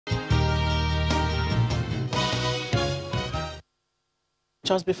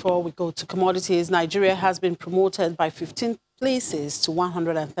Just before we go to commodities, Nigeria has been promoted by 15 places to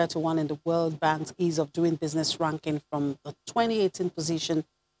 131 in the World Bank's Ease of Doing Business ranking from the 2018 position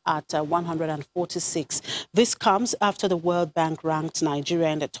at 146. This comes after the World Bank ranked Nigeria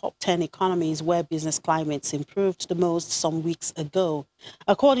in the top 10 economies where business climates improved the most some weeks ago.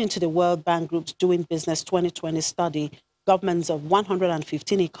 According to the World Bank Group's Doing Business 2020 study, governments of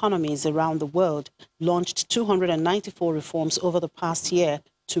 115 economies around the world launched 294 reforms over the past year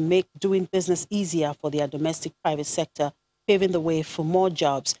to make doing business easier for their domestic private sector, paving the way for more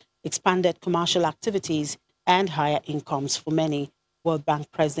jobs, expanded commercial activities, and higher incomes for many. World Bank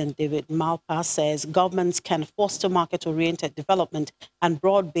President David Malpass says governments can foster market-oriented development and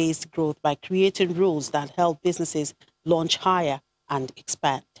broad-based growth by creating rules that help businesses launch higher and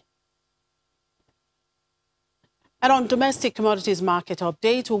expand. And on domestic commodities market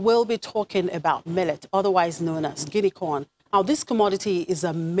update, we will be talking about millet, otherwise known as guinea corn. Now, this commodity is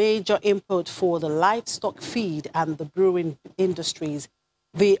a major input for the livestock feed and the brewing industries.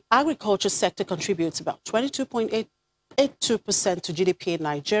 The agriculture sector contributes about 22.82% to GDP in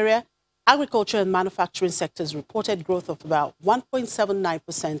Nigeria. Agriculture and manufacturing sectors reported growth of about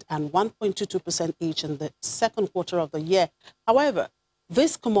 1.79% and 1.22% each in the second quarter of the year. However,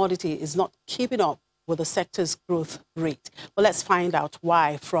 this commodity is not keeping up with the sector's growth rate. But let's find out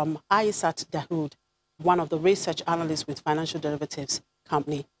why from Aisat Dahoud, one of the research analysts with Financial Derivatives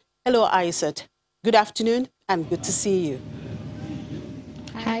Company. Hello, Aisat. Good afternoon and good to see you.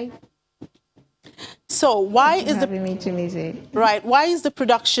 Hi. So why is Why is the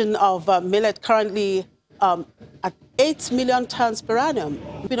production of millet currently at 8 million tons per annum,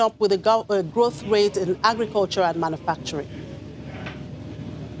 keeping up with the growth rate in agriculture and manufacturing?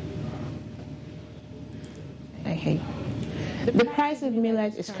 Okay. The price of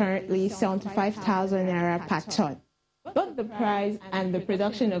millet is currently 75,000 naira per ton. Both the price and the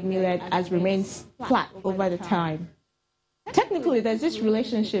production of millet has remained flat over the time. Technically, there's this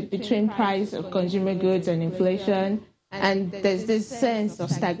relationship between price of consumer goods and inflation, and there's this sense of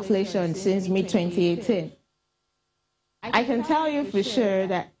stagflation since mid-2018. I can tell you for sure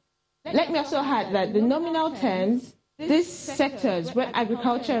that, let me also add that the nominal terms, these sectors, both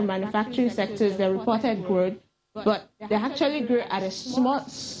agriculture and manufacturing sectors, they reported growth, but they actually grew at a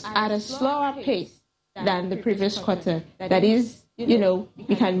slower pace than the previous quarter. That is,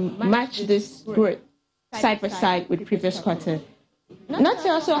 we can match this growth side by side with previous quarter. Not to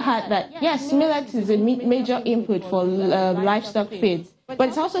also add that, yes, millet is a major input for livestock feeds, but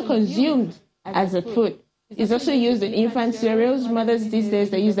it's also consumed as a food. It's also used in infant cereals. Mothers these days,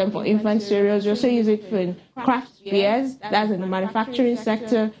 they use them for infant cereals. We also use it for craft beers, that's in the manufacturing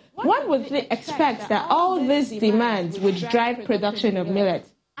sector. One would expect that all these demands would drive production of millet.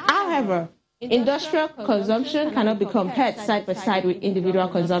 However, industrial consumption cannot be compared side by side with individual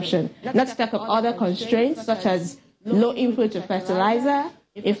consumption. Not to talk of other constraints such as low input of fertilizer,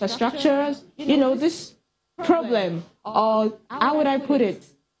 infrastructures, this problem, or how would I put it,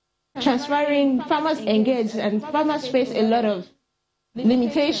 transferring farmers engaged, and farmers face a lot of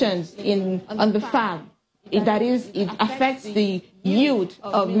limitations on the farm. That is, it affects the yield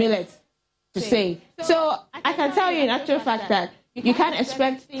of millet, to say. So I can tell you in actual fact that you can't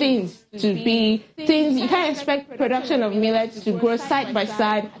expect you can't expect production of millet to grow side by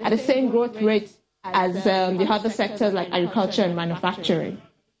side at the same growth rate as the other sectors like agriculture and manufacturing.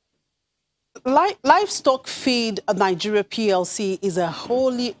 Livestock Feed Nigeria PLC is a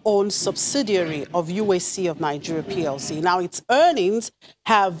wholly owned subsidiary of UAC of Nigeria PLC. Now, its earnings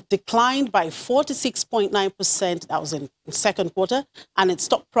have declined by 46.9%, that was in the second quarter, and its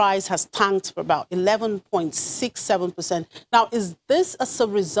stock price has tanked for about 11.67%. Now, is this as a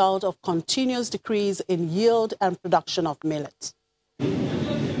result of continuous decrease in yield and production of millet?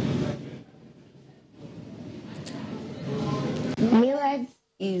 Millet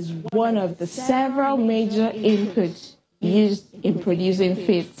is one of the several major inputs used in producing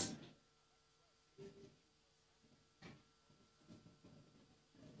feeds.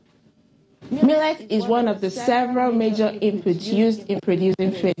 Millet is one of the several major inputs used in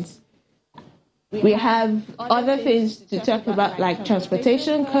producing feeds. We have other things to talk about like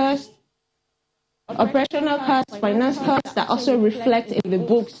transportation costs, operational costs, finance costs that also reflect in the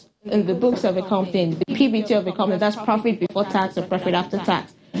books of a company, the PBT of a company, that's profit before tax or profit after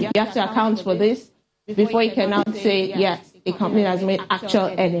tax. You have to account for this before you can now say, yes, a company has made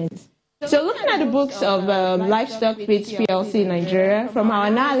actual earnings. So looking at the books of Livestock Feeds PLC in Nigeria, from our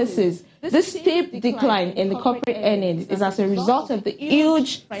analysis, this steep decline in the corporate earnings is as a result of the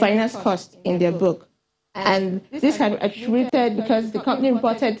huge finance cost in their book. And this can be attributed because the company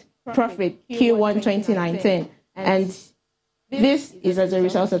reported profit Q1 2019. And This is as a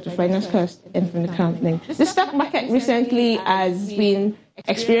result of the finance cost and from the company. The stock market recently has been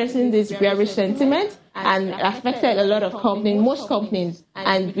experiencing this bearish sentiment and affected a lot of companies, most companies,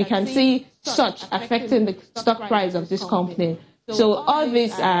 and we can see such affecting the stock price of this company. So all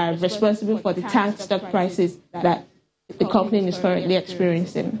these are responsible for the tanked stock prices that the company is currently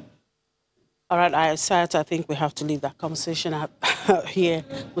experiencing. All right, I think we have to leave that conversation here.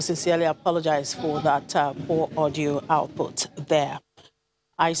 We sincerely apologize for that poor audio output there.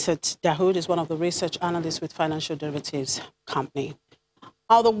 Aisat Dahoud is one of the research analysts with Financial Derivatives Company.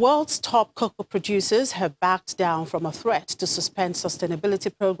 Now, the world's top cocoa producers have backed down from a threat to suspend sustainability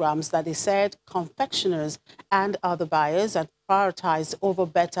programs that they said confectioners and other buyers had prioritized over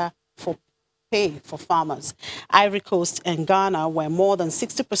better pay for farmers. Ivory Coast and Ghana, where more than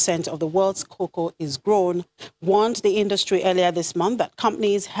 60% of the world's cocoa is grown, warned the industry earlier this month that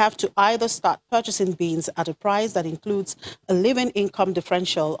companies have to either start purchasing beans at a price that includes a living income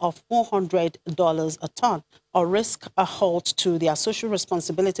differential of $400 a ton or risk a halt to their social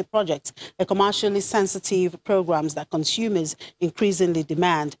responsibility projects, a commercially sensitive programs that consumers increasingly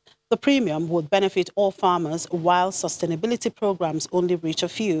demand. The premium would benefit all farmers, while sustainability programs only reach a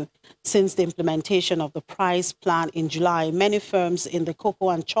few. Since the implementation of the price plan in July, many firms in the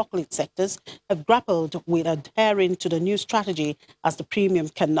cocoa and chocolate sectors have grappled with adhering to the new strategy as the premium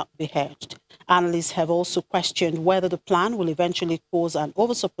cannot be hedged. Analysts have also questioned whether the plan will eventually cause an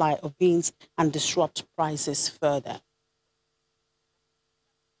oversupply of beans and disrupt prices further.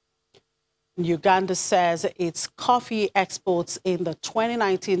 Uganda says its coffee exports in the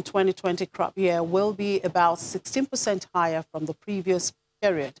 2019-2020 crop year will be about 16% higher from the previous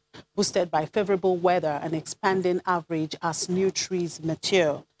period, boosted by favorable weather and expanding average as new trees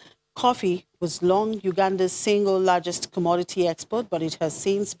mature. Coffee was long Uganda's single largest commodity export, but it has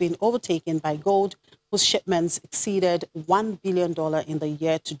since been overtaken by gold, whose shipments exceeded $1 billion in the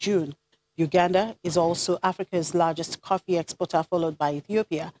year to June. Uganda is also Africa's largest coffee exporter, followed by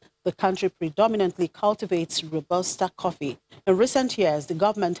Ethiopia. The country predominantly cultivates Robusta coffee. In recent years, the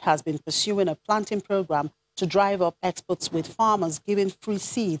government has been pursuing a planting program to drive up exports, with farmers giving free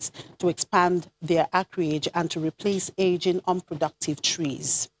seeds to expand their acreage and to replace aging, unproductive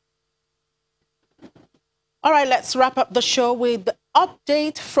trees. All right, let's wrap up the show with the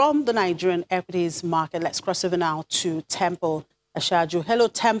update from the Nigerian equities market. Let's cross over now to Temple Ashaju. Hello,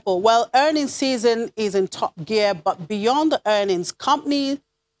 Temple. Well, earnings season is in top gear, but beyond the earnings, companies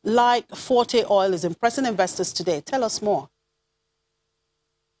like Forte Oil is impressing investors today. Tell us more.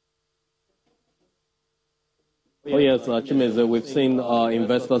 Oh yes, Chimeze, we've seen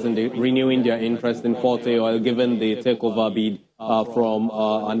investors renewing their interest in Forte Oil, given the takeover bid from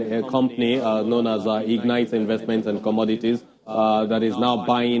a company known as Ignite Investments and Commodities that is now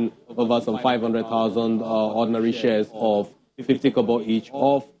buying over some 500,000 ordinary shares of 50 kobo each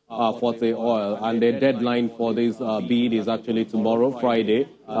of Forte Oil, and the deadline for this bid is actually tomorrow, Friday,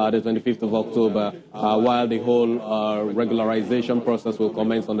 the 25th of October, while the whole regularization process will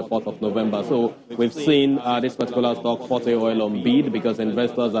commence on the 4th of November. So we've seen this particular stock, Forte Oil, on bid because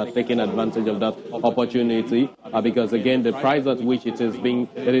investors are taking advantage of that opportunity because, again, the price at which it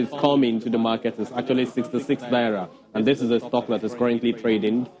is coming to the market is actually 66 naira. And this is a stock that is currently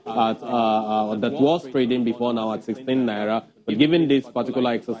trading at, that was trading before now at 16 naira. But given this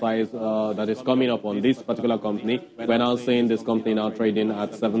particular exercise that is coming up on this particular company, we're now seeing this company now trading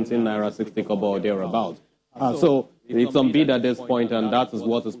at 17 naira 60 kobo or thereabouts. So it's on bid at this point, and that is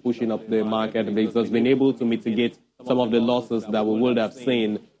what is pushing up the market because it's been able to mitigate some of the losses that we would have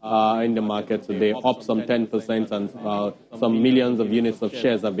seen in the market today, up some 10%, and some millions of units of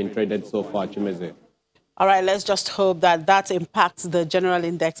shares have been traded so far, Chimeze. All right, let's just hope that that impacts the general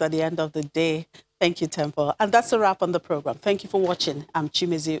index at the end of the day. Thank you, Temple. And that's a wrap on the program. Thank you for watching. I'm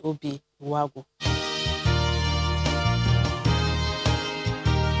Chimeze Obi Wagu.